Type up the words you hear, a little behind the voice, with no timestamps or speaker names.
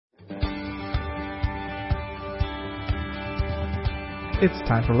It's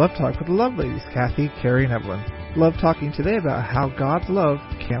time for Love Talk with the Love Ladies, Kathy, Carrie, and Evelyn. Love talking today about how God's love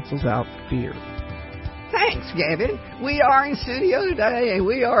cancels out fear. Thanks, Gavin. We are in studio today, and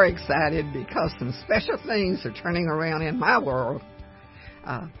we are excited because some special things are turning around in my world.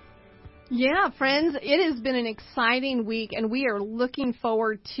 Yeah, friends, it has been an exciting week, and we are looking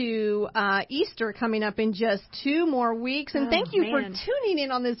forward to Easter coming up in just 2 more weeks. And thank you for tuning in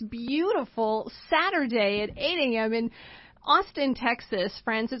on this beautiful Saturday at 8 a.m. in Austin, Texas,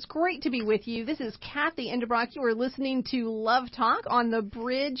 friends. It's great to be with you. This is Kathy Endebrock. You are listening to Love Talk on the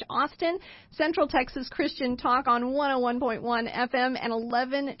Bridge, Austin, Central Texas Christian Talk on 101.1 FM and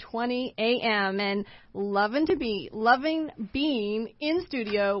 1120 AM. And loving being in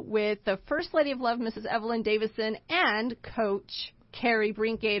studio with the First Lady of Love, Mrs. Evelyn Davison, and Coach Carrie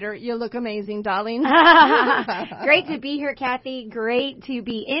Brinkgater. You look amazing, darling. Great to be here, Kathy. Great to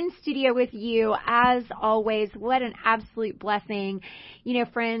be in studio with you, as always. What an absolute blessing. You know,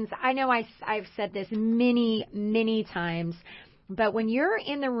 friends, I know I've said this many, many times, but when you're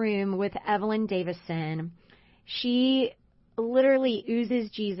in the room with Evelyn Davison, she literally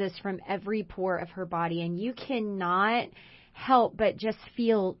oozes Jesus from every pore of her body, and you cannot help but just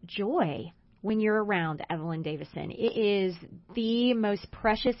feel joy when you're around Evelyn Davison. It is the most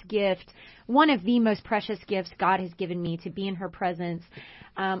precious gift, one of the most precious gifts God has given me, to be in her presence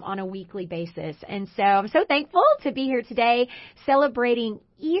on a weekly basis. And so I'm so thankful to be here today celebrating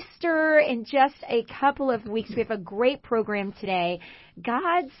Easter in just a couple of weeks. We have a great program today.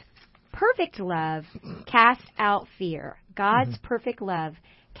 God's perfect love casts out fear. God's perfect love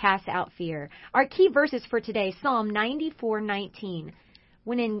casts out fear. Our key verses for today, Psalm 94:19.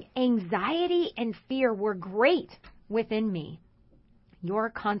 When anxiety and fear were great within me,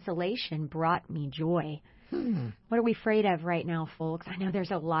 your consolation brought me joy. What are we afraid of right now, folks? I know there's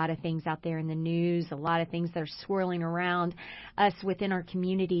a lot of things out there in the news, a lot of things that are swirling around us within our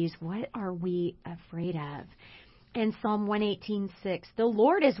communities. What are we afraid of? And Psalm 118:6, the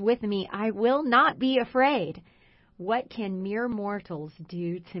Lord is with me. I will not be afraid. What can mere mortals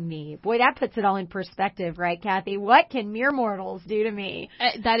do to me? Boy, that puts it all in perspective, right, Kathy? What can mere mortals do to me?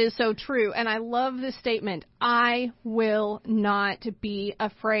 That is so true. And I love this statement, I will not be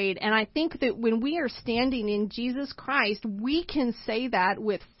afraid. And I think that when we are standing in Jesus Christ, we can say that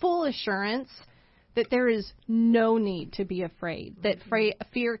with full assurance that there is no need to be afraid, that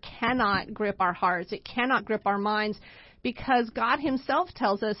fear cannot grip our hearts. It cannot grip our minds, because God himself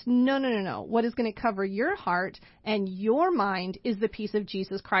tells us, no. What is going to cover your heart and your mind is the peace of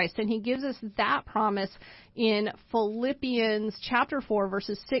Jesus Christ. And he gives us that promise in Philippians chapter 4,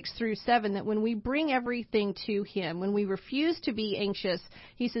 verses 6-7, that when we bring everything to him, when we refuse to be anxious,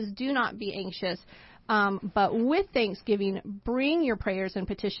 he says, do not be anxious, but with thanksgiving, bring your prayers and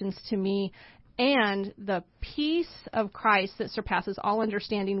petitions to me, and the peace of Christ that surpasses all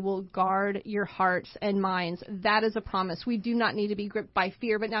understanding will guard your hearts and minds. That is a promise. We do not need to be gripped by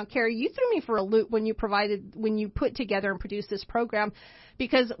fear. But now, Carrie, you threw me for a loop when you put together and produced this program,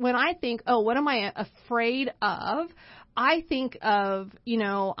 because when I think, what am I afraid of? I think of,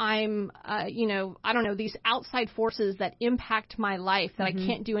 I don't know, these outside forces that impact my life that I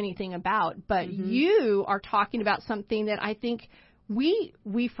can't do anything about. But you are talking about something that I think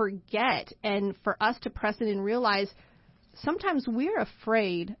we forget, and for us to press it and realize sometimes we're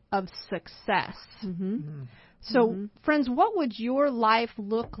afraid of success. So, friends, what would your life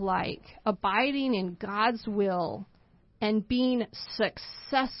look like abiding in God's will and being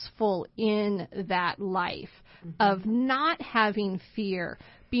successful in that life of not having fear,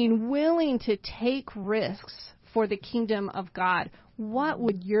 being willing to take risks for the kingdom of God? What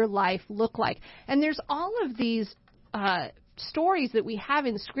would your life look like? And there's all of these stories that we have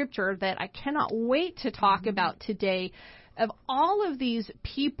in Scripture that I cannot wait to talk about today, of all of these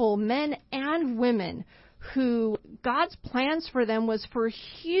people, men and women, who God's plans for them was for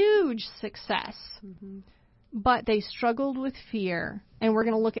huge success, but they struggled with fear. And we're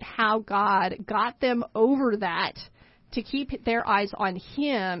going to look at how God got them over that to keep their eyes on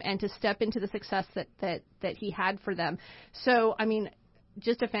him and to step into the success that he had for them. So,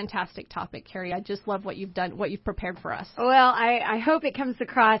 just a fantastic topic, Carrie. I just love what you've done, what you've prepared for us. Well, I hope it comes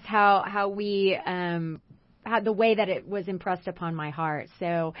across how we had the way that it was impressed upon my heart.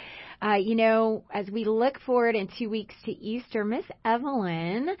 So, as we look forward in 2 weeks to Easter, Miss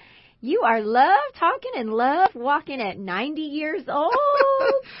Evelyn, you are love talking and love walking at 90 years old.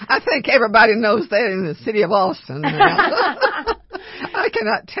 I think everybody knows that in the city of Austin. I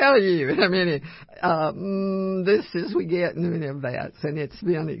cannot tell you how many this is we get and many of that, and it's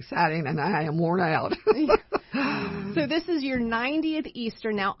been exciting, and I am worn out. So this is your 90th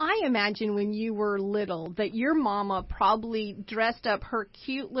Easter. Now, I imagine when you were little that your mama probably dressed up her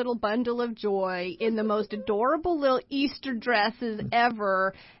cute little bundle of joy in the most adorable little Easter dresses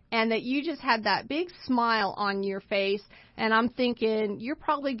ever, and that you just had that big smile on your face. And I'm thinking you're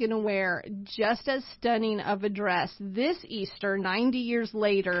probably going to wear just as stunning of a dress this Easter, 90 years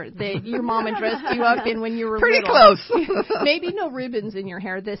later, that your mama dressed you up in when you were Pretty little. close. Maybe no ribbons in your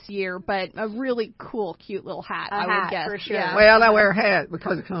hair this year, but a really cool, cute little hat, I would guess. For sure. Yeah. Well, I wear a hat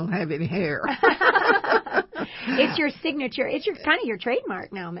because I don't have any hair. It's your signature. It's your kind of your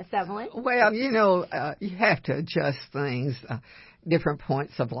trademark now, Miss Evelyn. Well, you have to adjust things, different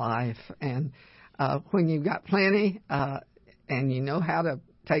points of life. And when you've got plenty and you know how to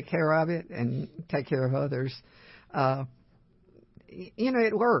take care of it and take care of others,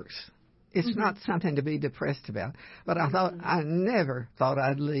 it works. It's not something to be depressed about. But I never thought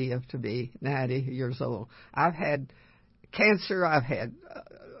I'd live to be 90 years old. I've had cancer. I've had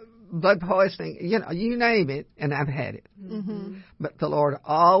blood poisoning. You name it, and I've had it. Mm-hmm. But the Lord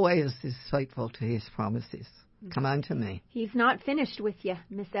always is faithful to His promises. Come unto me. He's not finished with you,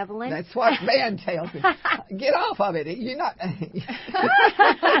 Miss Evelyn. That's what Ben tells me. Get off of it. You're not.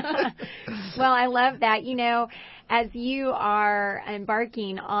 Well, I love that. As you are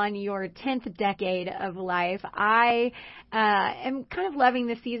embarking on your 10th decade of life, I am kind of loving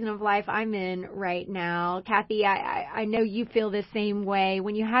the season of life I'm in right now. Kathy, I know you feel the same way.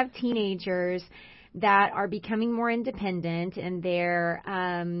 When you have teenagers that are becoming more independent and they're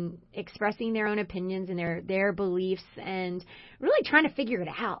expressing their own opinions and their beliefs and really trying to figure it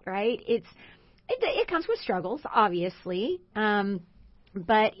out, right? It comes with struggles, obviously,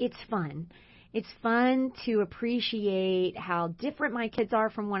 but it's fun. It's fun to appreciate how different my kids are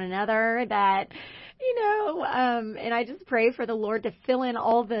from one another, that, and I just pray for the Lord to fill in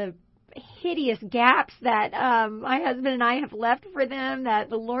all the hideous gaps that my husband and I have left for them, that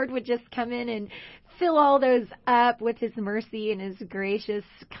the Lord would just come in and fill all those up with His mercy and His gracious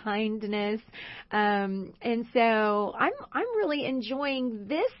kindness. And so I'm really enjoying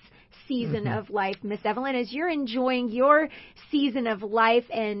this season of life, Miss Evelyn, as you're enjoying your season of life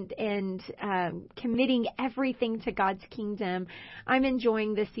and committing everything to God's kingdom. I'm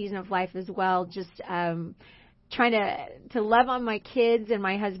enjoying this season of life as well, just trying to love on my kids and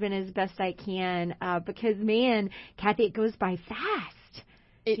my husband as best I can, because, man, Kathy, it goes by fast.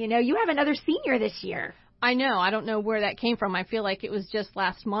 You have another senior this year. I know. I don't know where that came from. I feel like it was just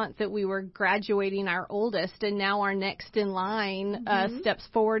last month that we were graduating our oldest, and now our next in line steps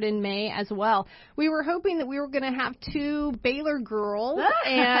forward in May as well. We were hoping that we were going to have 2 Baylor girls,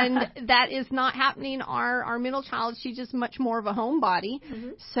 and that is not happening. Our middle child, she's just much more of a homebody.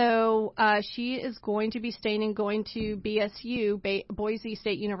 So she is going to be staying and going to BSU, Boise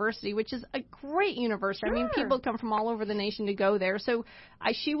State University, which is a great university. Sure. I mean, people come from all over the nation to go there. So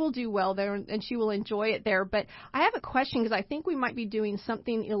she will do well there, and she will enjoy it there. But I have a question, because I think we might be doing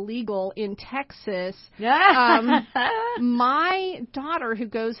something illegal in Texas. My daughter, who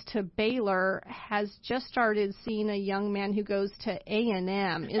goes to Baylor, has just started seeing a young man who goes to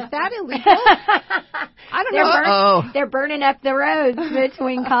A&M. Is that illegal? I don't know. They're burning up the roads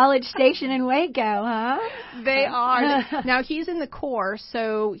between College Station and Waco, huh? They are. Now, he's in the Corps,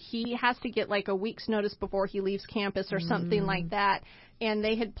 so he has to get like a week's notice before he leaves campus or something like that. And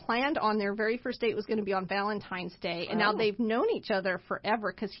they had planned on their very first date was going to be on Valentine's Day. And now they've known each other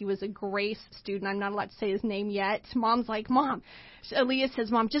forever because he was a Grace student. I'm not allowed to say his name yet. Mom's like, Mom. Aaliyah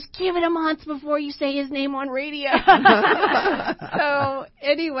says, Mom, just give it a month before you say his name on radio. So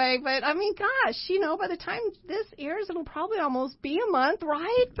anyway, but I mean, gosh, by the time this airs, it'll probably almost be a month,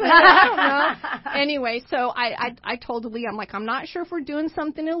 right? But I don't know. Anyway, so I told Aaliyah, I'm like, I'm not sure if we're doing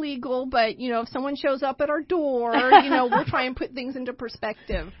something illegal, but, if someone shows up at our door, we'll try and put things into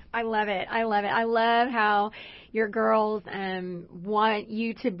perspective. I love it. I love how your girls want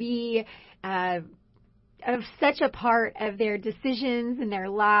you to be of such a part of their decisions and their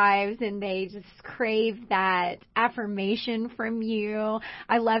lives, and they just crave that affirmation from you.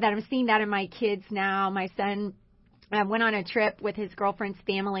 I love that. I'm seeing that in my kids now. My son went on a trip with his girlfriend's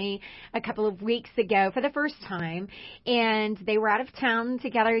family a couple of weeks ago for the first time, and they were out of town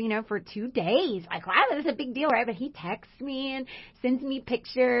together, for 2 days. Like, wow, that's a big deal, right? But he texts me and sends me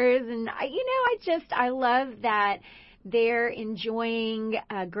pictures, and I love that they're enjoying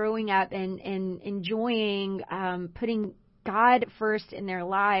growing up and enjoying putting God first in their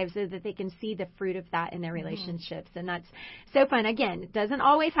lives so that they can see the fruit of that in their relationships. And that's so fun. Again, it doesn't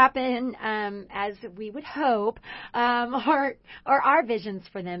always happen as we would hope or our visions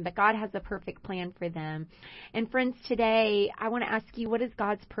for them, but God has a perfect plan for them. And friends, today I want to ask you, what is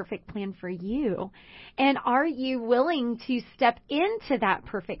God's perfect plan for you? And are you willing to step into that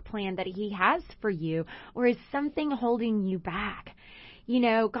perfect plan that He has for you, or is something holding you back? You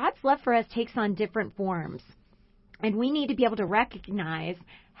know, God's love for us takes on different forms. And we need to be able to recognize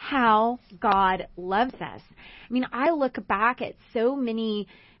how God loves us. I mean, I look back at so many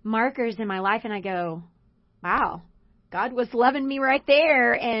markers in my life and I go, wow, God was loving me right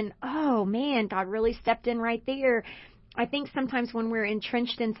there. And, oh, man, God really stepped in right there. I think sometimes when we're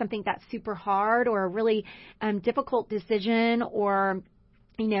entrenched in something that's super hard or a really difficult decision, or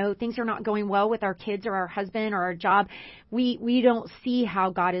you know, things are not going well with our kids or our husband or our job, we don't see how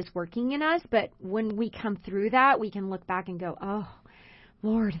God is working in us. But when we come through that, we can look back and go, oh,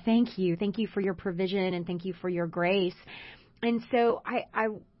 Lord, thank you. Thank you for your provision and thank you for your grace. And so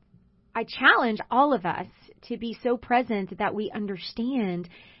I challenge all of us to be so present that we understand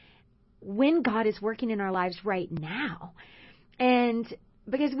when God is working in our lives right now. And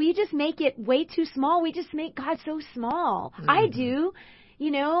because we just make it way too small. We just make God so small. Mm-hmm. I do. You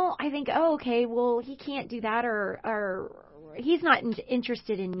know, I think, oh, okay, well, He can't do that, or He's not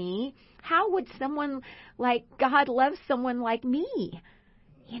interested in me. How would someone like God love someone like me?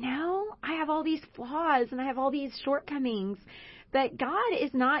 You know, I have all these flaws and I have all these shortcomings, but God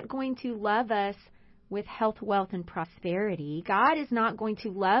is not going to love us with health, wealth, and prosperity. God is not going to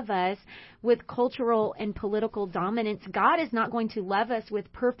love us with cultural and political dominance. God is not going to love us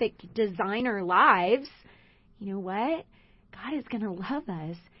with perfect designer lives. You know what? God is going to love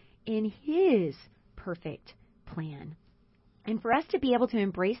us in His perfect plan. And for us to be able to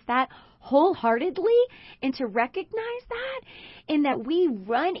embrace that wholeheartedly and to recognize that, and that we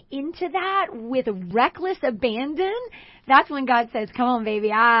run into that with reckless abandon, that's when God says, come on,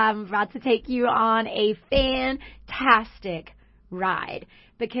 baby, I'm about to take you on a fantastic ride,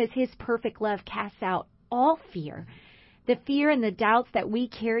 because His perfect love casts out all fear. The fear and the doubts that we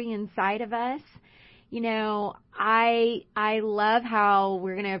carry inside of us. You know, I love how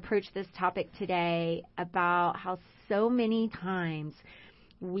we're going to approach this topic today, about how so many times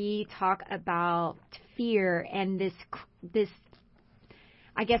we talk about fear and this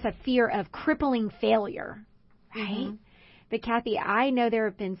I guess a fear of crippling failure, right? Mm-hmm. But Kathy, I know there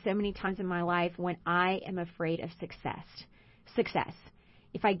have been so many times in my life when I am afraid of success.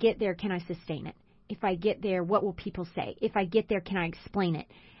 If I get there, can I sustain it? If I get there, what will people say? If I get there, can I explain it?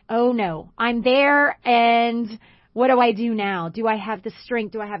 Oh no, I'm there, and what do I do now? Do I have the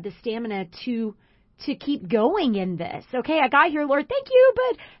strength? Do I have the stamina to keep going in this? Okay, I got here, Lord, thank you,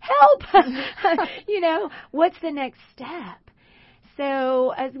 but help. You know, what's the next step?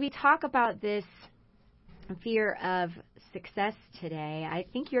 So as we talk about this fear of success today, I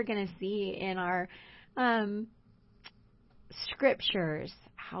think you're going to see in our scriptures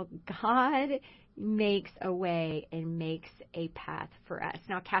how God makes a way and makes a path for us.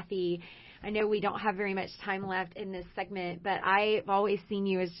 Now, Kathy, I know we don't have very much time left in this segment, but I've always seen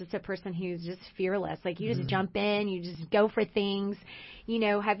you as just a person who's just fearless. Like, you just jump in, you just go for things. You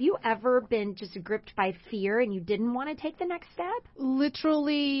know, have you ever been just gripped by fear and you didn't want to take the next step?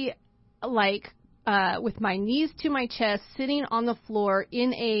 Literally, like, with my knees to my chest, sitting on the floor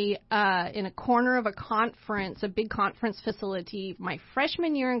in a corner of a conference, a big conference facility, my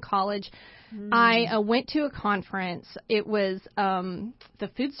freshman year in college. I went to a conference. It was the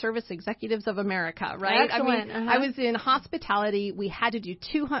Food Service Executives of America, right? Excellent. I mean, I was in hospitality. We had to do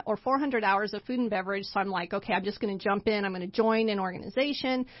 200 or 400 hours of food and beverage. So I'm like, okay, I'm just going to jump in. I'm going to join an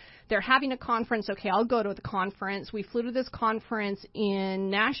organization. They're having a conference. Okay, I'll go to the conference. We flew to this conference in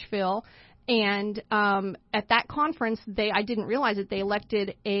Nashville. And at that conference, I didn't realize that they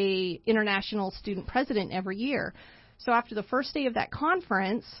elected a international student president every year. So after the first day of that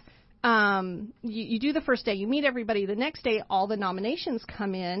conference, you do the first day, you meet everybody. The next day, all the nominations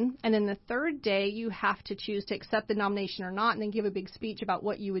come in. And then the third day, you have to choose to accept the nomination or not, and then give a big speech about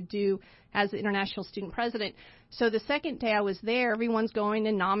what you would do as the international student president. So the second day I was there, everyone's going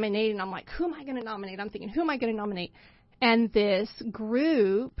to nominate. And I'm like, who am I going to nominate? I'm thinking, who am I going to nominate? And this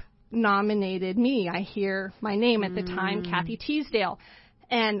group nominated me. I hear my name at the time, Kathy Teasdale.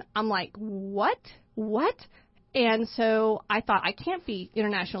 And I'm like, what? And so I thought, I can't be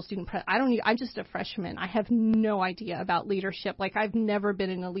international student president. I'm just a freshman. I have no idea about leadership. Like, I've never been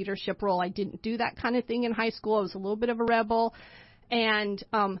in a leadership role. I didn't do that kind of thing in high school. I was a little bit of a rebel. And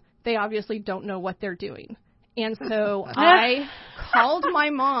they obviously don't know what they're doing. And so I called my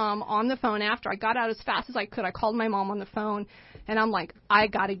mom on the phone after I got out as fast as I could. I called my mom on the phone, and I'm like, I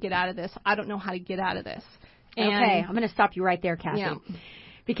got to get out of this. I don't know how to get out of this. And, okay, I'm going to stop you right there, Kathy. Yeah.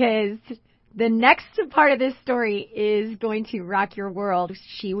 Because the next part of this story is going to rock your world.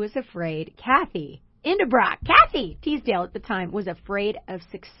 She was afraid. Kathy Teasdale at the time was afraid of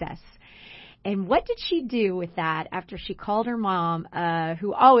success. And what did she do with that after she called her mom,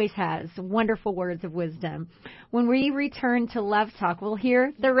 who always has wonderful words of wisdom? When we return to Love Talk, we'll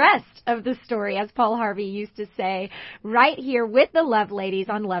hear the rest of the story, as Paul Harvey used to say, right here with the Love Ladies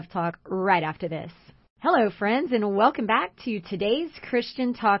on Love Talk right after this. Hello, friends, and welcome back to today's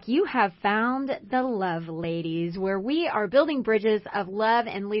Christian Talk. You have found the Love Ladies, where we are building bridges of love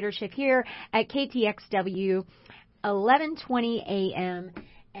and leadership here at KTXW 1120 AM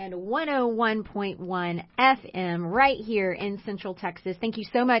and 101.1 FM right here in Central Texas. Thank you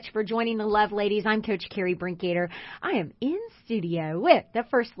so much for joining the Love Ladies. I'm Coach Carrie Brinkgater. I am in studio with the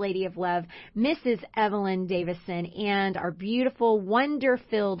First Lady of Love, Mrs. Evelyn Davison, and our beautiful,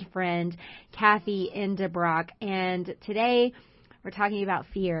 wonder-filled friend, Kathy Endebrock. And today we're talking about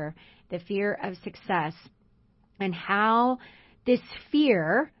fear, the fear of success, and how this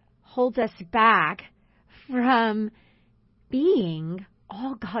fear holds us back from being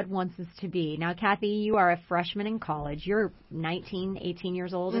all God wants us to be. Now, Kathy, you are a freshman in college. You're 19, 18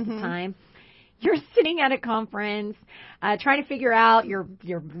 years old at the time. You're sitting at a conference trying to figure out your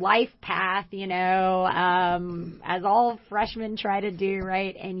life path, as all freshmen try to do,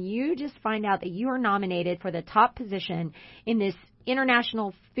 right? And you just find out that you are nominated for the top position in this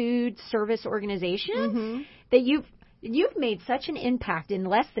international food service organization that you've made such an impact in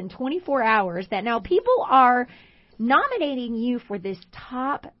less than 24 hours that now people are nominating you for this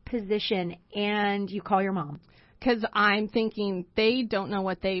top position, and you call your mom. Because I'm thinking they don't know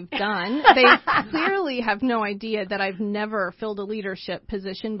what they've done. They clearly have no idea that I've never filled a leadership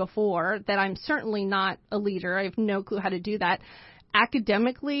position before, that I'm certainly not a leader. I have no clue how to do that.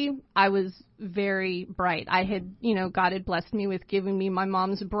 Academically, I was very bright. I had, God had blessed me with giving me my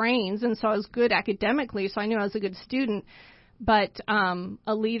mom's brains, and so I was good academically, so I knew I was a good student. But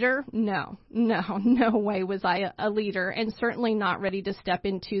a leader, no way was I a leader, and certainly not ready to step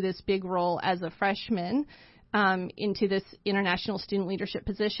into this big role as a freshman, into this international student leadership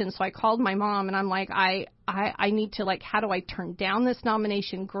position. So I called my mom, and I'm like, I need to, how do I turn down this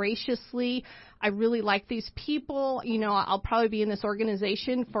nomination graciously? I really like these people. I'll probably be in this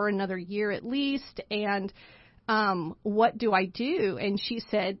organization for another year at least, and what do I do? And she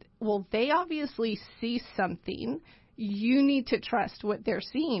said, well, they obviously see something. You need to trust what they're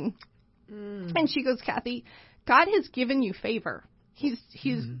seeing. And she goes, Kathy, God has given you favor. He's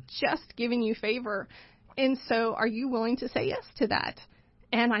just given you favor. And so are you willing to say yes to that?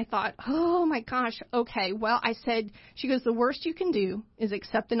 And I thought, oh my gosh, okay. Well, I said, she goes, the worst you can do is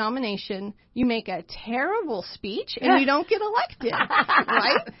accept the nomination. You make a terrible speech and you don't get elected,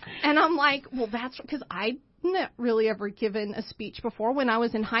 right? And I'm like, well, that's because I'd not really ever given a speech before. When I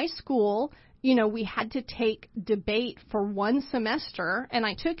was in high school, we had to take debate for one semester, and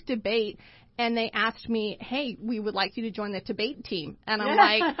I took debate, and they asked me, hey, we would like you to join the debate team. And I'm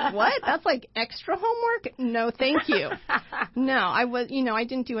like, what? That's like extra homework? No, thank you. No, I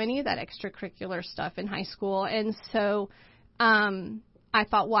didn't do any of that extracurricular stuff in high school. And so I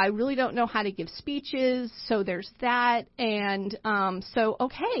thought, well, I really don't know how to give speeches, so there's that. And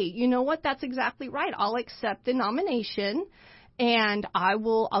okay, you know what? That's exactly right. I'll accept the nomination. And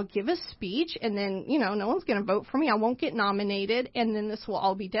I'll give a speech, and then, no one's going to vote for me. I won't get nominated, and then this will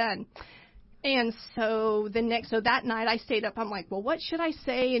all be done. And so that night I stayed up. I'm like, well, what should I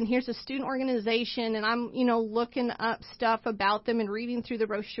say? And here's a student organization, and I'm, looking up stuff about them and reading through the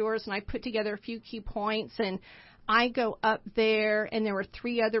brochures, and I put together a few key points, and I go up there, and there were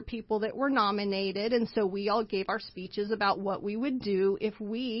 3 other people that were nominated, and so we all gave our speeches about what we would do if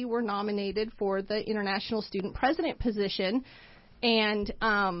we were nominated for the International Student President position. And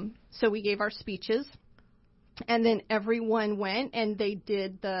so we gave our speeches, and then everyone went, and they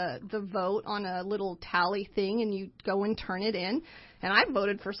did the vote on a little tally thing, and you go and turn it in. And I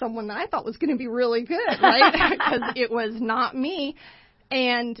voted for someone that I thought was going to be really good, right? Because it was not me.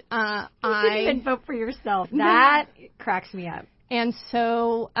 And I didn't even vote for yourself. That cracks me up. And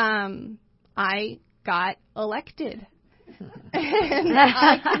so I got elected. And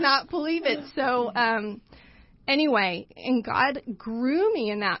I could not believe it. So anyway, and God grew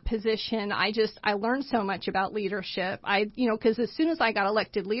me in that position. I learned so much about leadership. Because as soon as I got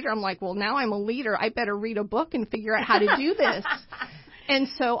elected leader, I'm like, well, now I'm a leader. I better read a book and figure out how to do this. And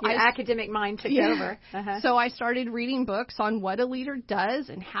so your academic mind took over. So I started reading books on what a leader does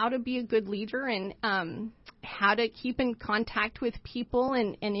and how to be a good leader and how to keep in contact with people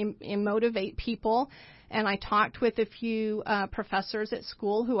and motivate people. And I talked with a few professors at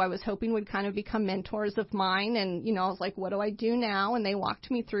school who I was hoping would kind of become mentors of mine. And, I was like, what do I do now? And they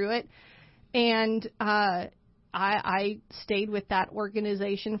walked me through it. And I stayed with that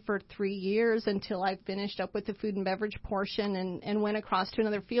organization for 3 years until I finished up with the food and beverage portion and went across to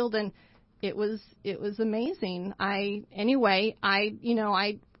another field. And it was amazing. I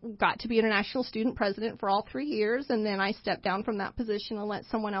got to be international student president for all 3 years, and then I stepped down from that position and let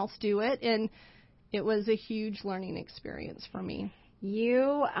someone else do it. And it was a huge learning experience for me.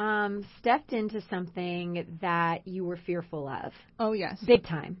 You stepped into something that you were fearful of. Oh, yes. Big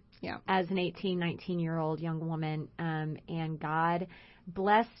time. Yeah. As an 18, 19-year-old young woman, and God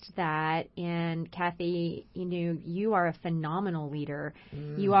blessed that. And Kathy, you are a phenomenal leader.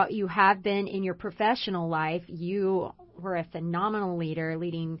 You have been in your professional life. You were a phenomenal leader,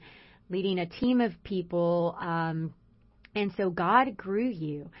 leading a team of people, and so God grew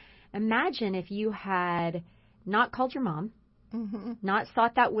you. Imagine if you had not called your mom, not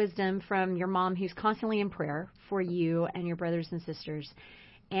sought that wisdom from your mom, who's constantly in prayer for you and your brothers and sisters,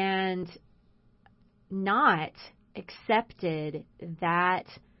 and not accepted that,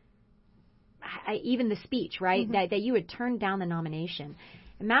 even the speech, right, that you had turned down the nomination.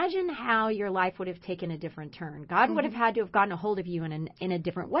 Imagine how your life would have taken a different turn. God would have had to have gotten a hold of you in a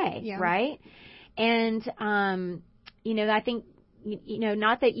different way, right? And, I think,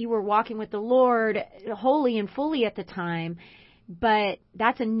 not that you were walking with the Lord wholly and fully at the time, but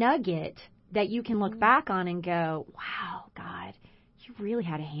that's a nugget that you can look back on and go, wow, God, you really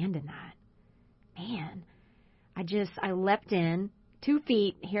had a hand in that. Man, I leapt in 2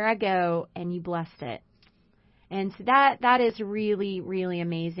 feet, here I go, and you blessed it. And so that is really, really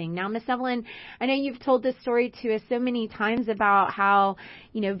amazing. Now, Miss Evelyn, I know you've told this story to us so many times about how,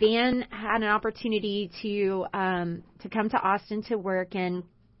 Van had an opportunity to come to Austin to work, and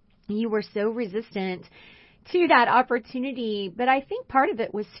you were so resistant to that opportunity. But I think part of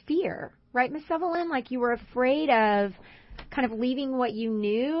it was fear, right, Miss Evelyn? Like you were afraid of kind of leaving what you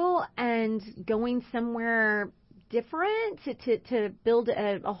knew and going somewhere different to build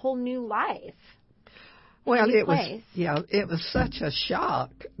a whole new life. Well, it was such a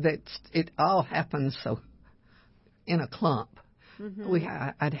shock that it all happened so in a clump.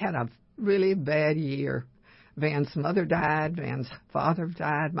 I'd had a really bad year. Van's mother died. Van's father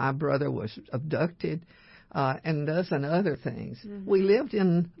died. My brother was abducted, and a dozen other things. We lived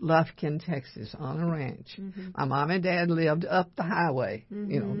in Lufkin, Texas, on a ranch. My mom and dad lived up the highway.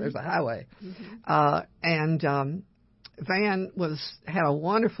 There's a highway, and Van had a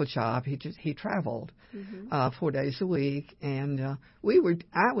wonderful job. He traveled 4 days a week, and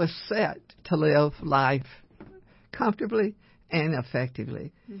I was set to live life comfortably and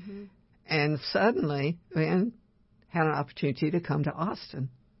effectively. And suddenly, Van had an opportunity to come to Austin.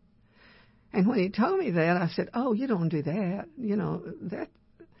 And when he told me that, I said, "Oh, you don't do that, that."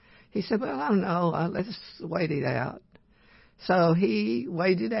 He said, "Well, I don't know. Let's wait it out." So he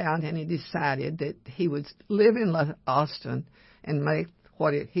waited out, and he decided that he would live in Austin and make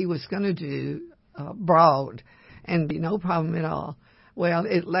what he was going to do broad and be no problem at all. Well,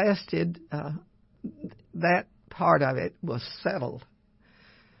 it lasted, that part of it was settled.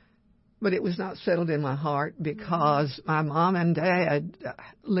 But it was not settled in my heart because my mom and dad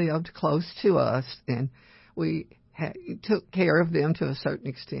lived close to us, and we took care of them to a certain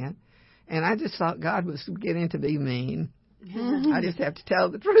extent. And I just thought God was getting to be mean. I just have to tell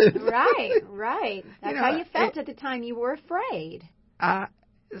the truth. Right. That's how you felt at the time. You were afraid.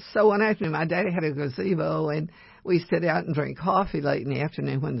 So one afternoon, my daddy had a gazebo, and we sit out and drink coffee late in the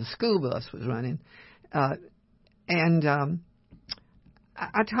afternoon when the school bus was running.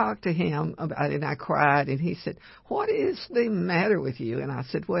 I talked to him about it, and I cried, and he said, "What is the matter with you?" And I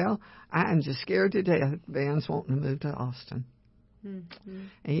said, "Well, I'm just scared to death. Van's wanting to move to Austin." And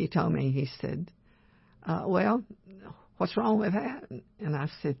he told me, he said, "Well, what's wrong with that?" And I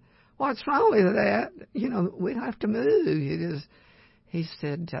said, "What's wrong with that? We have to move." He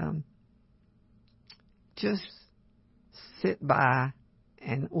said, "Just sit by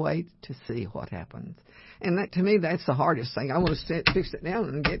and wait to see what happens." And that, to me, that's the hardest thing. I want to fix it down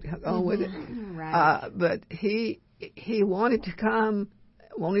and get on with it. Right. But he wanted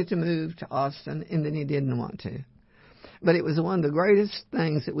to move to Austin, and then he didn't want to. But it was one of the greatest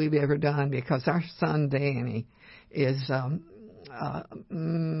things that we've ever done, because our son Danny has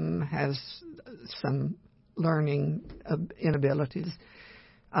some learning inabilities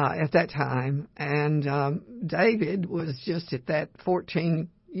at that time, and David was just at that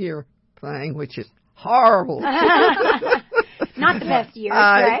 14-year thing, which is horrible. Not the best years,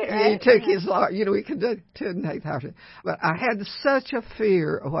 right? He took his life. We could do 2,800. But I had such a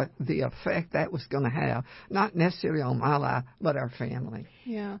fear of what the effect that was going to have, not necessarily on my life, but our family.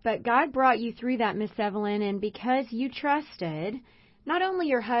 Yeah. But God brought you through that, Miss Evelyn, and because you trusted not only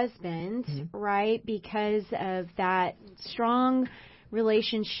your husband, right, because of that strong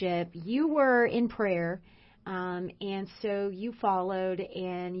relationship, you were in prayer. And so you followed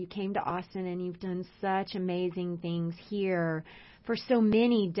and you came to Austin and you've done such amazing things here for so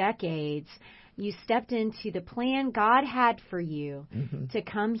many decades. You stepped into the plan God had for you to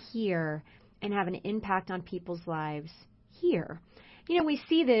come here and have an impact on people's lives here. We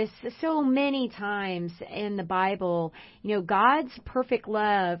see this so many times in the Bible. God's perfect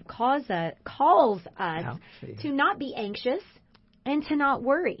love calls us to not be anxious and to not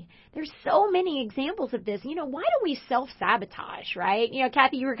worry. There's so many examples of this. Why do we self-sabotage, right?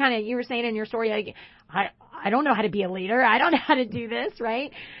 Kathy, you were saying in your story, like, I don't know how to be a leader. I don't know how to do this,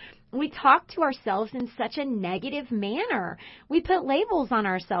 right? We talk to ourselves in such a negative manner. We put labels on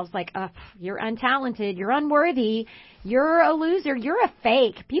ourselves like, you're untalented, you're unworthy, you're a loser, you're a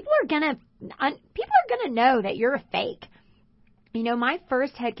fake. People are gonna know that you're a fake. My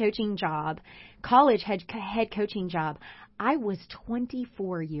first head coaching job, college head coaching job, I was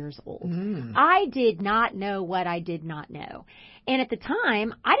 24 years old. I did not know what I did not know. And at the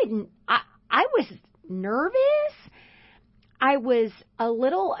time, I was nervous. I was a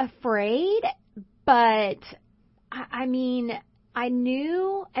little afraid, but I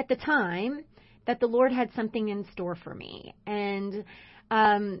knew at the time that the Lord had something in store for me. And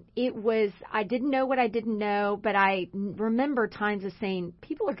I didn't know what I didn't know, but I remember times of saying,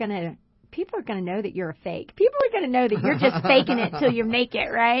 people are going to know that you're a fake. People are going to know that you're just faking it till you make it,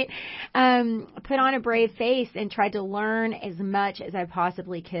 right? Put on a brave face and tried to learn as much as I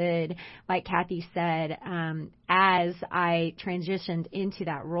possibly could, like Kathy said, as I transitioned into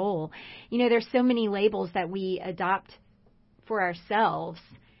that role. There's so many labels that we adopt for ourselves,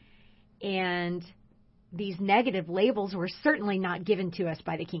 and these negative labels were certainly not given to us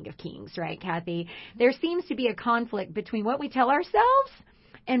by the King of Kings, right, Kathy? There seems to be a conflict between what we tell ourselves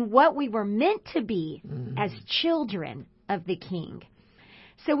and what we were meant to be as children of the King.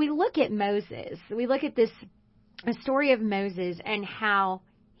 So we look at Moses. We look at this story of Moses and how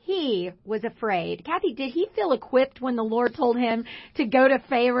he was afraid. Kathy, did he feel equipped when the Lord told him to go to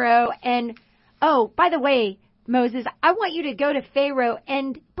Pharaoh and, oh, by the way, Moses, I want you to go to Pharaoh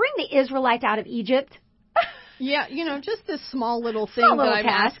and bring the Israelites out of Egypt? Yeah, just this small little thing that I'm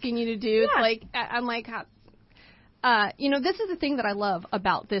asking you to do. Yeah. It's like, I'm like, this is the thing that I love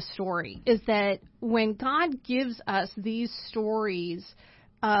about this story, is that when God gives us these stories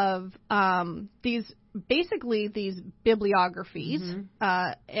of these bibliographies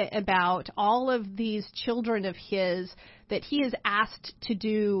about all of these children of his that he has asked to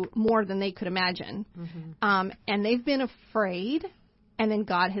do more than they could imagine, and they've been afraid, and then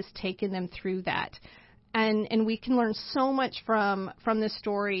God has taken them through that. And we can learn so much from this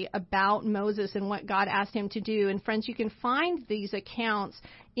story about Moses and what God asked him to do. And friends, you can find these accounts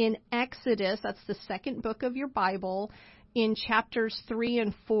in Exodus. That's the second book of your Bible, in chapters 3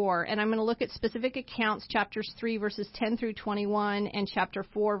 and 4. And I'm going to look at specific accounts, chapters 3 verses 10 through 21 and chapter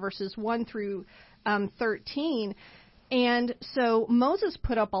 4 verses 1 through 13. And so Moses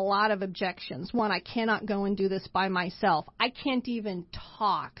put up a lot of objections. One, I cannot go and do this by myself. I can't even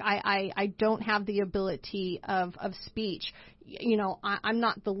talk. I don't have the ability of speech. I'm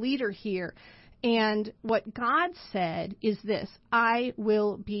not the leader here. And what God said is this: I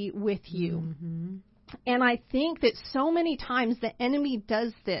will be with you. And I think that so many times the enemy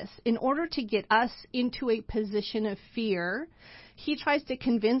does this in order to get us into a position of fear. He tries to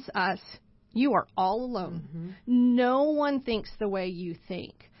convince us, you are all alone. No one thinks the way you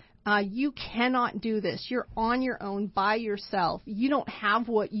think. You cannot do this. You're on your own by yourself. You don't have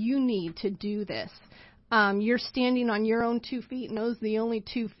what you need to do this. You're standing on your own 2 feet, and those are the only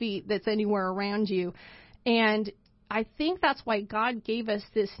 2 feet that's anywhere around you. And I think that's why God gave us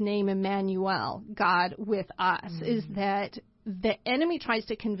this name, Emmanuel, God with us, is that the enemy tries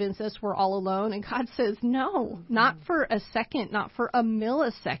to convince us we're all alone, and God says, no, not for a second, not for a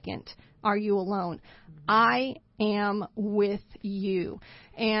millisecond are you alone. I am with you.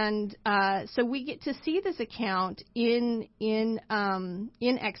 And so we get to see this account in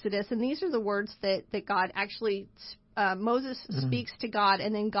Exodus, and these are the words that God actually Moses speaks to God,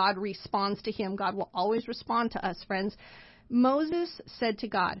 and then God responds to him. God will always respond to us, friends. Moses said to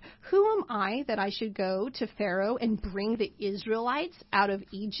God, who am I that I should go to Pharaoh and bring the Israelites out of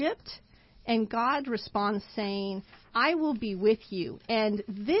Egypt? And God responds saying, I will be with you, and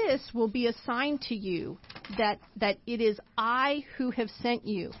this will be a sign to you that it is I who have sent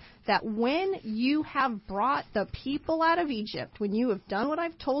you, that when you have brought the people out of Egypt, when you have done what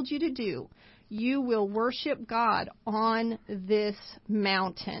I've told you to do, you will worship God on this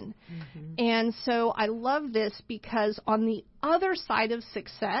mountain. Mm-hmm. And so I love this because on the other side of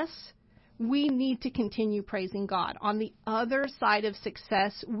success, we need to continue praising God. On the other side of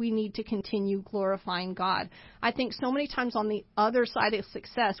success, we need to continue glorifying God. I think so many times on the other side of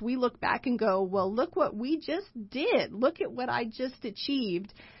success, we look back and go, well, look what we just did. Look at what I just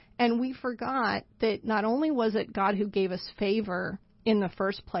achieved. And we forgot that not only was it God who gave us favor in the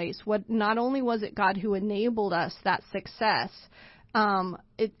first place, not only was it God who enabled us that success,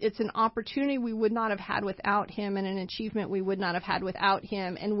 it's an opportunity we would not have had without him and an achievement we would not have had without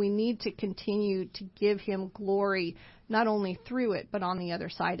him. And we need to continue to give him glory, not only through it, but on the other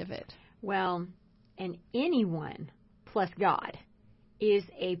side of it. Well, and anyone plus God is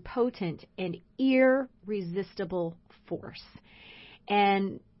a potent and irresistible force.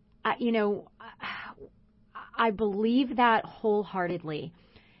 And, I believe that wholeheartedly.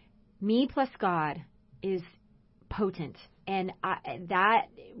 Me plus God is potent. And that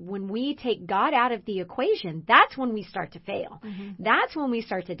when we take God out of the equation, that's when we start to fail. Mm-hmm. That's when we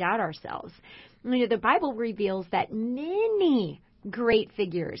start to doubt ourselves. The Bible reveals that many great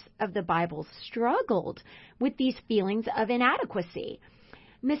figures of the Bible struggled with these feelings of inadequacy.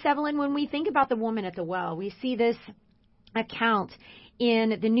 Miss Evelyn, when we think about the woman at the well, we see this account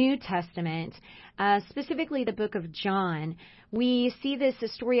in the New Testament, specifically the book of John. We see this a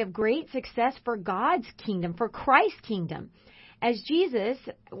story of great success for God's kingdom, for Christ's kingdom. As Jesus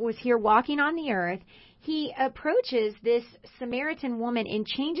was here walking on the earth, he approaches this Samaritan woman and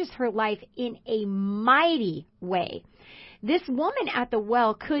changes her life in a mighty way. This woman at the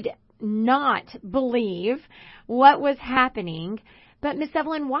well could not believe what was happening. But Miss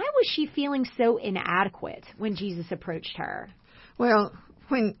Evelyn, why was she feeling so inadequate when Jesus approached her? Well,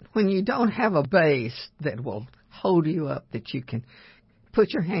 when you don't have a base that will hold you up, that you can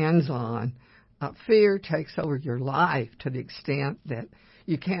put your hands on, fear takes over your life to the extent that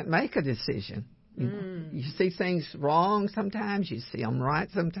you can't make a decision. You see things wrong sometimes, you see them right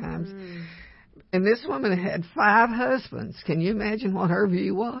sometimes. And this woman had 5 husbands. Can you imagine what her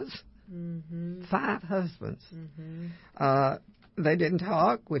view was? 5 husbands. They didn't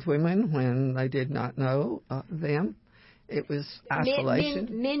talk with women when they did not know them. It was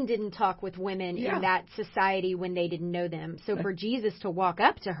isolation. Men didn't talk with women in that society when they didn't know them. So for Jesus to walk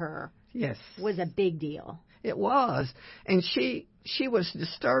up to her was a big deal. It was. And she was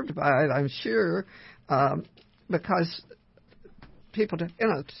disturbed by it, I'm sure, because people, in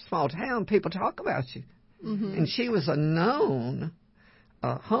a small town, people talk about you. Mm-hmm. And she was a known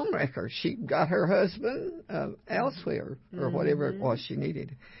homewrecker. She got her husband elsewhere or whatever it was she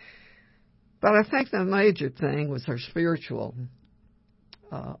needed. But I think the major thing was her spiritual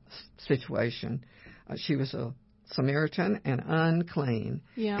situation. She was a Samaritan and unclean.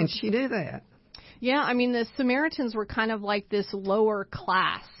 Yeah. And she knew that. Yeah, I mean, the Samaritans were kind of like this lower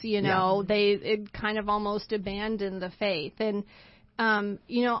class, It kind of almost abandoned the faith. And,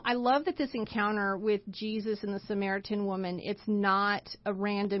 I love that this encounter with Jesus and the Samaritan woman, it's not a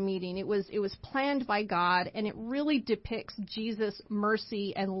random meeting. It was planned by God, and it really depicts Jesus'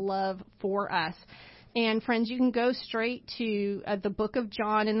 mercy and love for us. And friends, you can go straight to the book of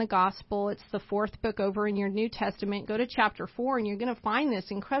John in the Gospel. It's the 4th book over in your New Testament. Go to chapter 4, and you're going to find this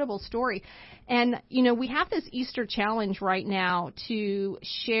incredible story. And, we have this Easter challenge right now to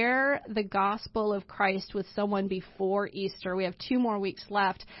share the gospel of Christ with someone before Easter. We have 2 more weeks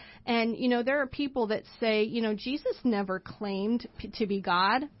left. And, there are people that say, Jesus never claimed to be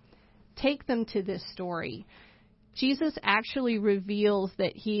God. Take them to this story. Jesus actually reveals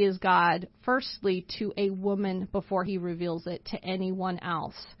that he is God, firstly, to a woman before he reveals it to anyone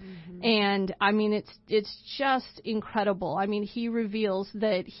else. Mm-hmm. And, I mean, it's just incredible. I mean, he reveals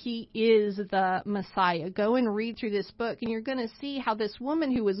that he is the Messiah. Go and read through this book, and you're going to see how this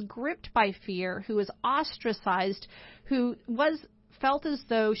woman who was gripped by fear, who was ostracized, who felt as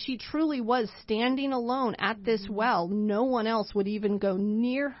though she truly was standing alone at this well. No one else would even go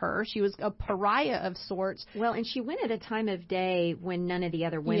near her. She was a pariah of sorts. Well, and she went at a time of day when none of the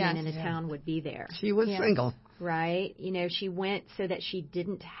other women in the town would be there. She was single. Right? She went so that she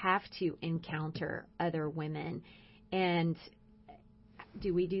didn't have to encounter other women. And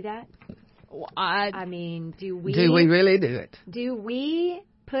do we do that? I mean, do we really do it? Do we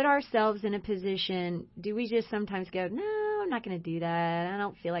put ourselves in a position, do we just sometimes go, no, not going to do that. I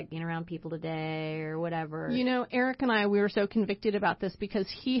don't feel like being around people today or whatever. You know, Eric and I, we were so convicted about this because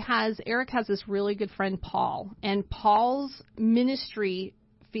Eric has this really good friend, Paul, and Paul's ministry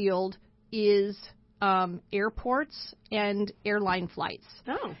field is airports and airline flights.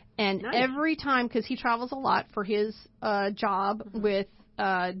 Oh, and nice. Every time, because he travels a lot for his job with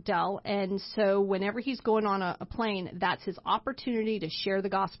Dell, and so whenever he's going on a plane, that's his opportunity to share the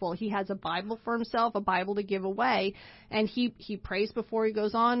gospel. He has a Bible for himself, a Bible to give away, and he prays before he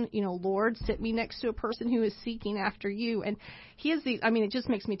goes on, you know, Lord, sit me next to a person who is seeking after you. And he has these, I mean, it just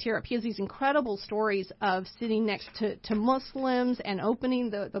makes me tear up. He has these incredible stories of sitting next to Muslims and opening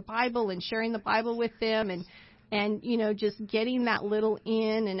the Bible and sharing the Bible with them, and, you know, just getting that little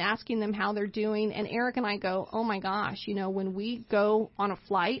in and asking them how they're doing. And Eric and I go, oh, my gosh, you know, when we go on a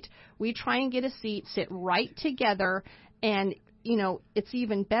flight, we try and get a seat, sit right together. And, you know, it's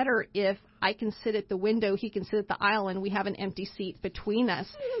even better if I can sit at the window, he can sit at the aisle, and we have an empty seat between us.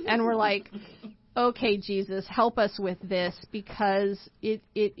 And we're like, okay, Jesus, help us with this, because it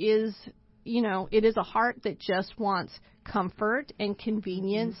is, you know, it is a heart that just wants comfort and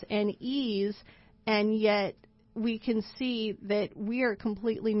convenience and ease, and yet we can see that we are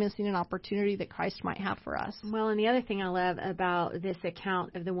completely missing an opportunity that Christ might have for us. Well, and the other thing I love about this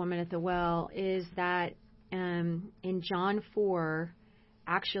account of the woman at the well is that in John 4,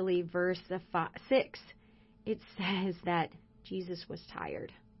 actually verse 6, it says that Jesus was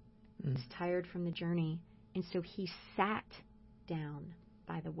tired. He was tired from the journey, and so he sat down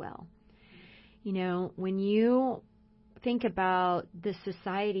by the well. You know, when you think about the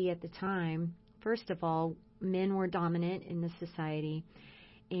society at the time, first of all, men were dominant in the society.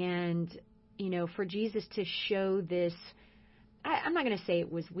 And, you know, for Jesus to show this, I'm not going to say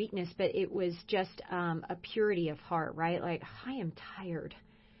it was weakness, but it was just a purity of heart, right? Like, I am tired,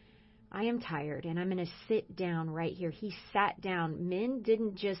 and I'm going to sit down right here. He sat down. Men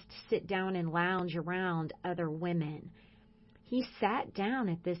didn't just sit down and lounge around other women. He sat down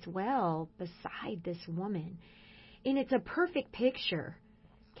at this well beside this woman. And it's a perfect picture,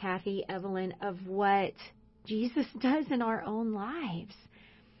 Kathy, Evelyn, of what Jesus does in our own lives.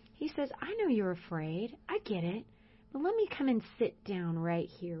 He says, I know you're afraid. I get it. But let me come and sit down right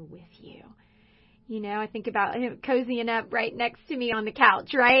here with you. You know, I think about him cozying up right next to me on the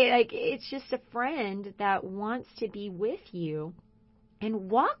couch, right? Like, it's just a friend that wants to be with you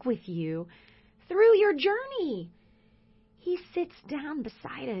and walk with you through your journey. He sits down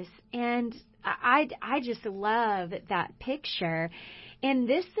beside us, and I just love that picture. And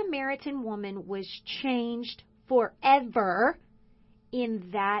this Samaritan woman was changed forever in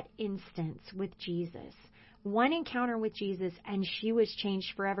that instance with Jesus. One encounter with Jesus, and she was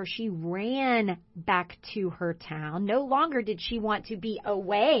changed forever. She ran back to her town. No longer did she want to be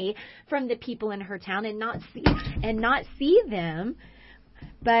away from the people in her town and not see them.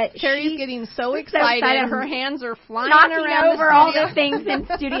 But Carrie's getting so excited. Her hands are flying knocking around over all the things in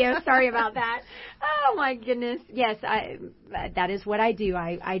studio. Sorry about that. Oh, my goodness. Yes, that is what I do.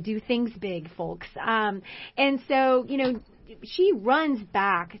 I do things big, folks. And so, you know, she runs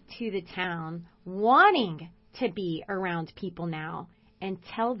back to the town wanting to be around people now and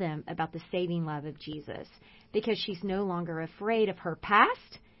tell them about the saving love of Jesus, because she's no longer afraid of her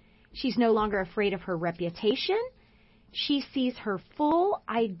past. She's no longer afraid of her reputation. She sees her full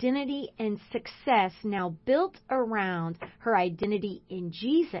identity and success now built around her identity in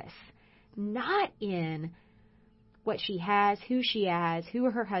Jesus, not in what she has, who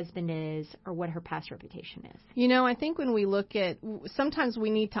her husband is, or what her past reputation is. You know, I think when we look at, sometimes we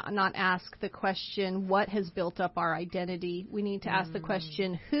need to not ask the question, what has built up our identity? We need to ask the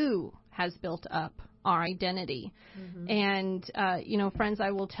question, who has built up our identity? And, you know, friends,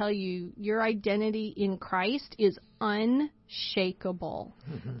 I will tell you, your identity in Christ is unshakable.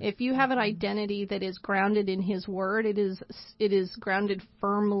 If you have an identity that is grounded in His Word, it is grounded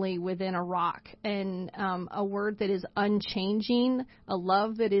firmly within a rock, and a Word that is unchanging, a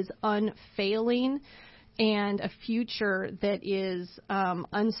love that is unfailing, and a future that is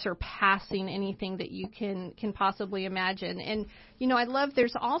unsurpassing anything that you can possibly imagine. And, you know, I love,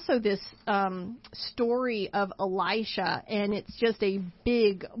 there's also this story of Elisha, and it's just a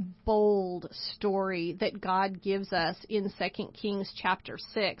big, bold story that God gives us in 2 Kings chapter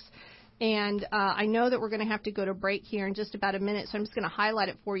 6. And I know that we're going to have to go to break here in just about a minute, so I'm just going to highlight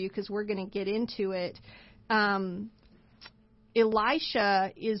it for you because we're going to get into it.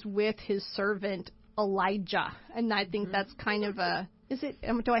 Elisha is with his servant Elijah, and I think that's kind of a, is it,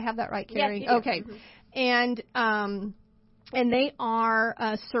 do I have that right, Carrie? Yes, okay. And they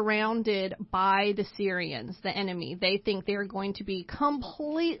are surrounded by the Syrians, the enemy. They think they're going to be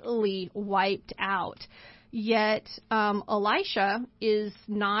completely wiped out. Yet Elisha is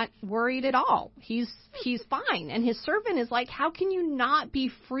not worried at all. He's fine. And his servant is like, how can you not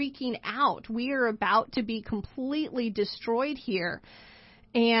be freaking out? We are about to be completely destroyed here.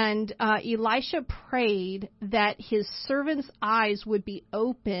 And Elisha prayed that his servant's eyes would be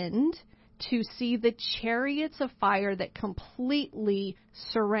opened to see the chariots of fire that completely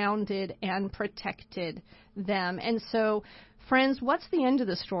surrounded and protected them. And so, friends, what's the end of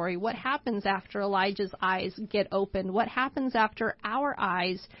the story? What happens after Elijah's eyes get opened? What happens after our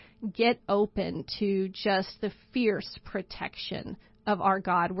eyes get open to just the fierce protection of our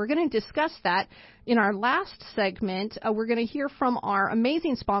God? We're going to discuss that in our last segment. We're going to hear from our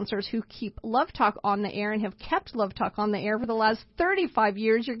amazing sponsors who keep Love Talk on the air and have kept Love Talk on the air for the last 35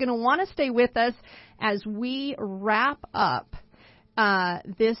 years. You're going to want to stay with us as we wrap up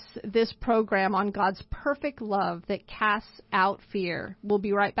this program on God's perfect love that casts out fear. We'll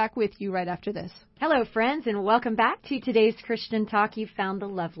be right back with you right after this. Hello, friends, and welcome back to today's Christian Talk. You found the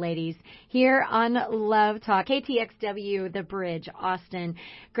Love Ladies here on Love Talk, KTXW, The Bridge, Austin.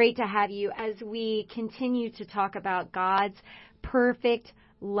 Great to have you as we continue to talk about God's perfect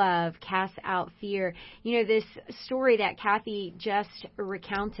love casts out fear. You know, this story that Kathy just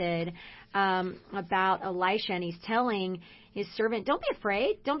recounted about Elisha, and he's telling his servant, don't be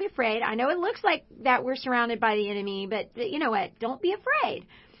afraid. Don't be afraid. I know it looks like that we're surrounded by the enemy, but you know what? Don't be afraid.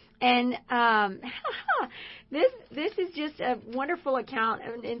 And this is just a wonderful account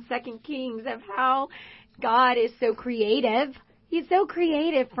in 2 Kings of how God is so creative. He's so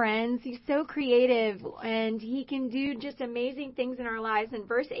creative, friends. He's so creative, and he can do just amazing things in our lives. In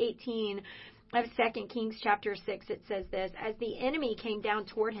verse 18 of 2 Kings chapter 6, it says this: as the enemy came down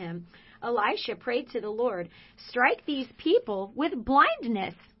toward him, Elisha prayed to the Lord, strike these people with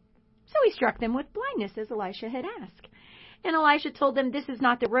blindness. So he struck them with blindness, as Elisha had asked. And Elisha told them, this is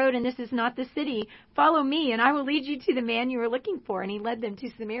not the road and this is not the city. Follow me and I will lead you to the man you are looking for. And he led them to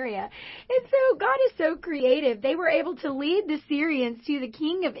Samaria. And so God is so creative. They were able to lead the Syrians to the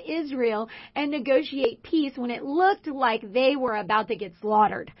king of Israel and negotiate peace when it looked like they were about to get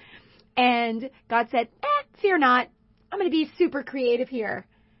slaughtered. And God said, fear not. I'm going to be super creative here.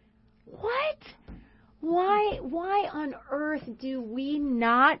 What? Why on earth do we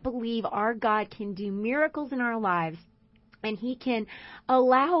not believe our God can do miracles in our lives? And he can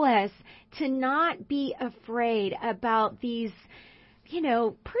allow us to not be afraid about these,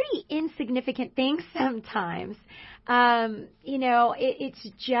 pretty insignificant things sometimes. It's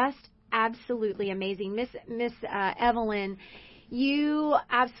just absolutely amazing. Miss Evelyn, you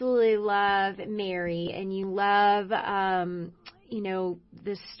absolutely love Mary, and you love,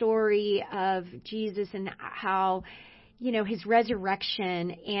 the story of Jesus and how, his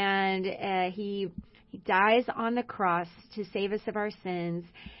resurrection, and he dies on the cross to save us of our sins.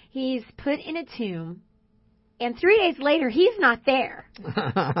 He's put in a tomb. And 3 days later, he's not there.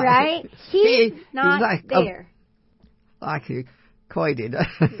 Right? He's not there. Like he quoted.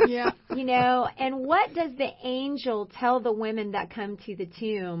 Yeah. And what does the angel tell the women that come to the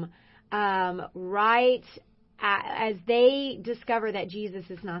tomb right as they discover that Jesus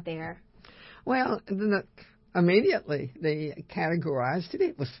is not there? Well, immediately they categorized it.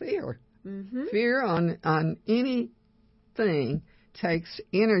 It was fear. Mm-hmm. Fear on anything takes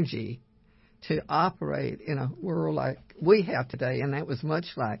energy to operate in a world like we have today, and that was much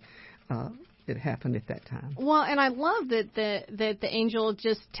like it happened at that time. Well, and I love that the angel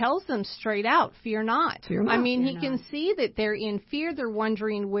just tells them straight out, fear not. Fear not. I mean, he not. can see that they're in fear. They're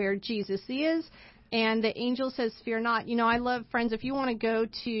wondering where Jesus is. And the angel says, fear not. I love, friends, if you want to go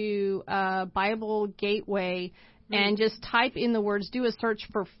to Bible Gateway and just type in the words, do a search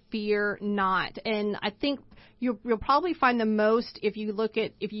for fear not. And I think you'll probably find the most if you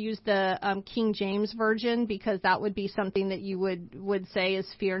use the King James Version, because that would be something that you would say is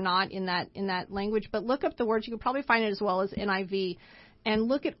fear not in that language. But look up the words. You can probably find it as well as NIV. And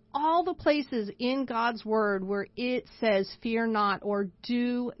look at all the places in God's Word where it says fear not or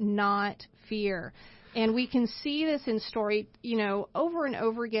do not fear. And we can see this in story, over and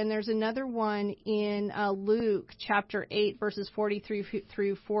over again. There's another one in Luke chapter 8, verses 43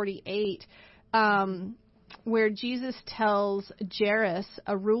 through 48, where Jesus tells Jairus,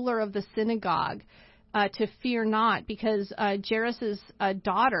 a ruler of the synagogue, to fear not, because Jairus'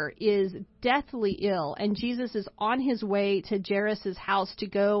 daughter is deathly ill, and Jesus is on his way to Jairus' house to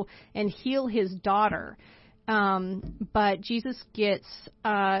go and heal his daughter. But Jesus gets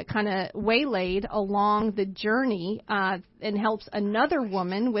kind of waylaid along the journey and helps another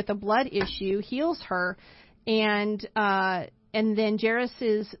woman with a blood issue, heals her, and then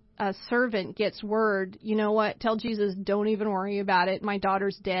Jairus' servant gets word, you know what, tell Jesus, don't even worry about it, my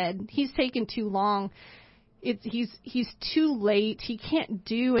daughter's dead. He's taken too long. he's too late. He can't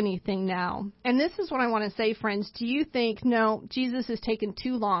do anything now. And this is what I want to say, friends. Do you think, no, Jesus has taken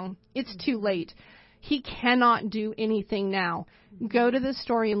too long? It's too late. He cannot do anything now. Go to the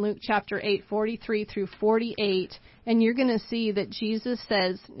story in Luke chapter 8, 43 through 48, and you're going to see that Jesus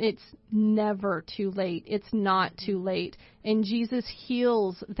says it's never too late. It's not too late. And Jesus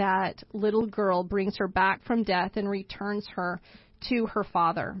heals that little girl, brings her back from death, and returns her to her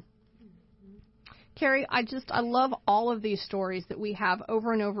Father. Carrie, I love all of these stories that we have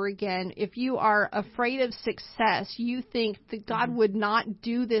over and over again. If you are afraid of success, you think that God would not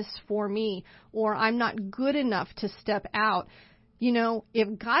do this for me, or I'm not good enough to step out. You know,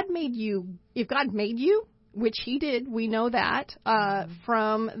 if God made you, which he did, we know that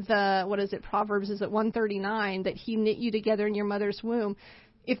from the, Proverbs, is it 139, that he knit you together in your mother's womb.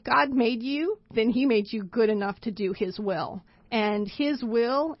 If God made you, then he made you good enough to do his will. And his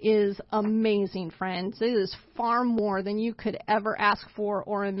will is amazing, friends. It is far more than you could ever ask for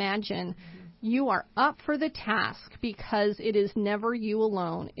or imagine. You are up for the task because it is never you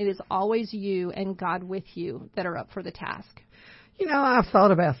alone. It is always you and God with you that are up for the task. You know, I've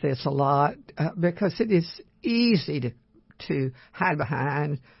thought about this a lot because it is easy to hide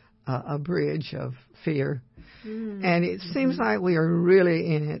behind a bridge of fear. And it seems like we are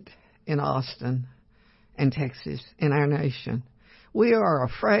really in it in Austin and Texas, in our nation. We are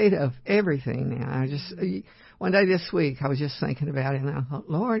afraid of everything now. One day this week, I was just thinking about it, and I thought,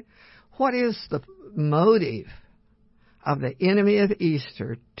 Lord, what is the motive of the enemy of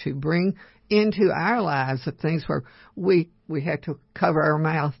Easter to bring into our lives the things where we have to cover our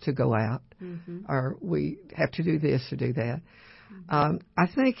mouth to go out, or we have to do this or do that? I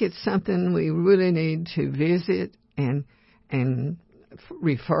think it's something we really need to visit and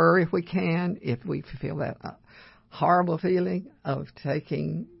refer if we can, if we feel that horrible feeling of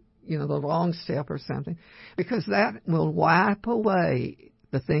taking, the wrong step or something, because that will wipe away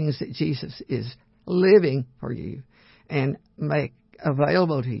the things that Jesus is living for you and make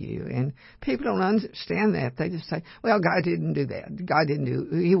available to you. And people don't understand that. They just say, well, God didn't do that.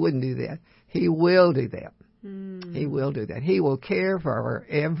 He wouldn't do that. He will do that. He will do that. He will care for our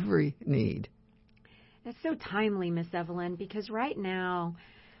every need. That's so timely, Miss Evelyn, because right now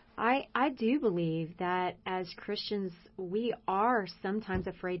I do believe that as Christians we are sometimes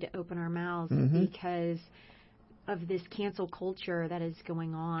afraid to open our mouths because of this cancel culture that is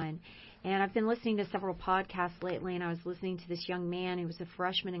going on. And I've been listening to several podcasts lately, and I was listening to this young man who was a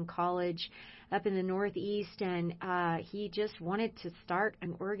freshman in college up in the Northeast, and he just wanted to start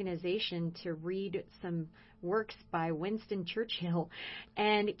an organization to read some works by Winston Churchill,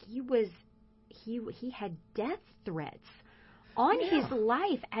 and he had death threats on his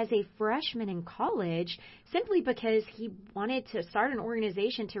life as a freshman in college simply because he wanted to start an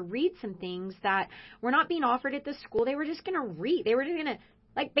organization to read some things that were not being offered at the school. They were just going to read. They were just going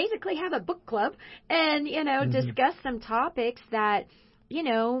to basically have a book club and, discuss some topics that,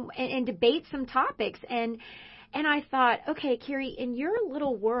 and debate some topics. And I thought, okay, Carrie, in your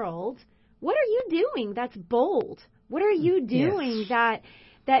little world, what are you doing that's bold? What are you doing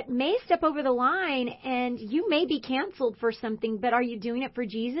that may step over the line, and you may be canceled for something, but are you doing it for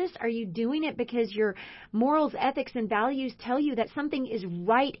Jesus? Are you doing it because your morals, ethics, and values tell you that something is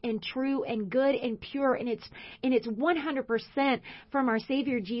right and true and good and pure, and it's 100% from our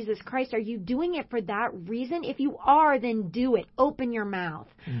Savior Jesus Christ? Are you doing it for that reason? If you are, then do it. Open your mouth.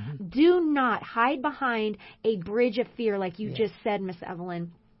 Do not hide behind a bridge of fear like you just said, Miss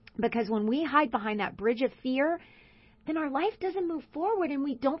Evelyn, because when we hide behind that bridge of fear, then our life doesn't move forward and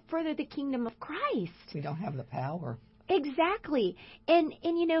we don't further the kingdom of Christ. We don't have the power. Exactly. And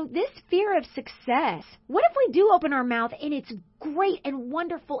this fear of success, what if we do open our mouth and it's great and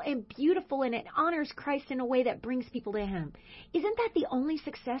wonderful and beautiful and it honors Christ in a way that brings people to Him? Isn't that the only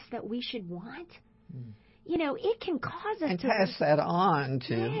success that we should want? It can cause us to pass that on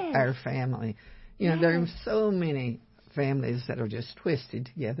to our family. There are so many families that are just twisted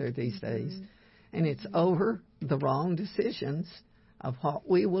together these days. And it's over the wrong decisions of what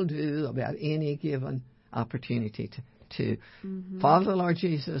we will do about any given opportunity to follow the Lord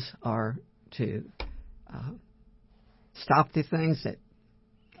Jesus or to stop the things that,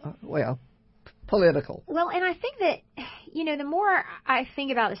 political. Well, and I think that, the more I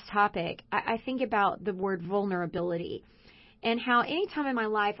think about this topic, I think about the word vulnerability and how any time in my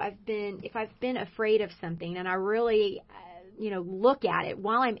life if I've been afraid of something and I really look at it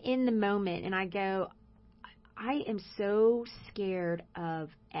while I'm in the moment and I go, I am so scared of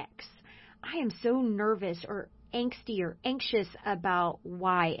X. I am so nervous or angsty or anxious about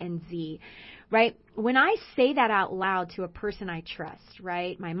Y and Z, right? When I say that out loud to a person I trust,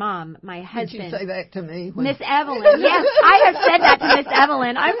 right? My mom, my husband. Did you say that to me? Miss Evelyn. Yes, I have said that to Miss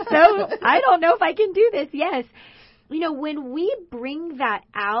Evelyn. I don't know if I can do this. Yes. When we bring that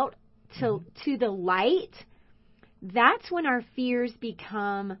out to the light, that's when our fears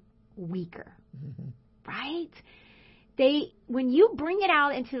become weaker, right? When you bring it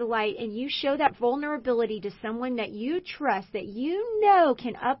out into the light and you show that vulnerability to someone that you trust, that you know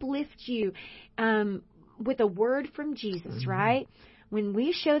can uplift you with a word from Jesus, right? When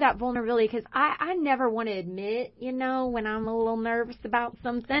we show that vulnerability, because I never want to admit, when I'm a little nervous about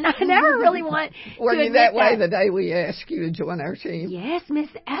something, I never really want Were to you admit that way the day we asked you to join our team? Yes, Miss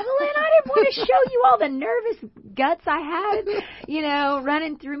Evelyn. I didn't want to show you all the nervous guts I had,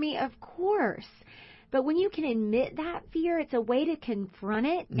 running through me, of course. But when you can admit that fear, it's a way to confront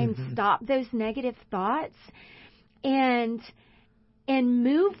it and stop those negative thoughts and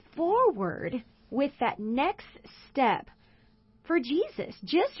move forward with that next step for Jesus.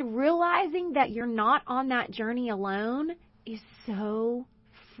 Just realizing that you're not on that journey alone is so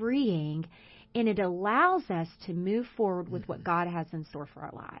freeing, and it allows us to move forward with what God has in store for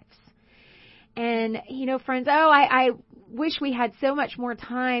our lives. And, friends, I wish we had so much more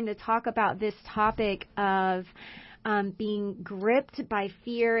time to talk about this topic of being gripped by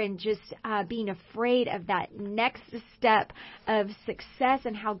fear and just being afraid of that next step of success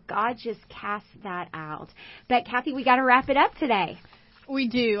and how God just casts that out. But, Kathy, we got to wrap it up today. We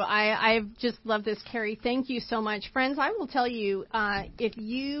do. I just love this, Carrie. Thank you so much. Friends, I will tell you,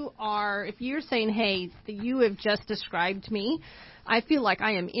 if you're saying, hey, you have just described me, I feel like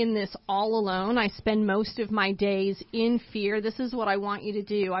I am in this all alone. I spend most of my days in fear. This is what I want you to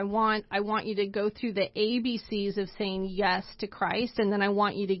do. I want you to go through the ABCs of saying yes to Christ, and then I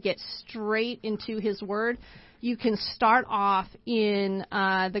want you to get straight into His Word. You can start off in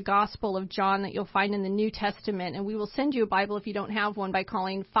the Gospel of John that you'll find in the New Testament, and we will send you a Bible if you don't have one by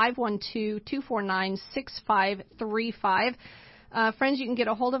calling 512-249-6535. Friends, you can get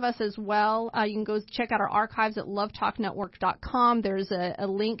a hold of us as well. You can go check out our archives at lovetalknetwork.com. There's a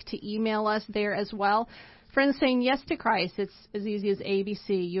link to email us there as well. Friends, saying yes to Christ, it's as easy as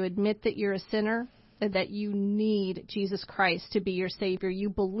ABC. You admit that you're a sinner, that you need Jesus Christ to be your Savior. You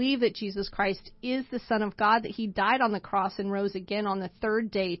believe that Jesus Christ is the Son of God, that He died on the cross and rose again on the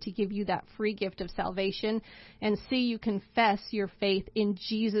third day to give you that free gift of salvation. And C, you confess your faith in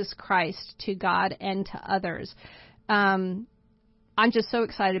Jesus Christ to God and to others. I'm just so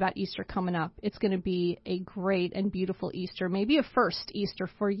excited about Easter coming up. It's going to be a great and beautiful Easter, maybe a first Easter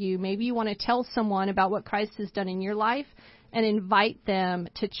for you. Maybe you want to tell someone about what Christ has done in your life and invite them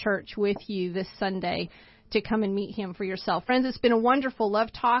to church with you this Sunday to come and meet Him for yourself. Friends, it's been a wonderful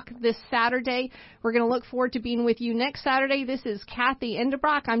Love Talk this Saturday. We're going to look forward to being with you next Saturday. This is Kathy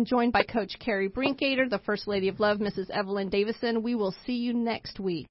Endebrock. I'm joined by Coach Carrie Brinkater, the First Lady of Love, Mrs. Evelyn Davison. We will see you next week.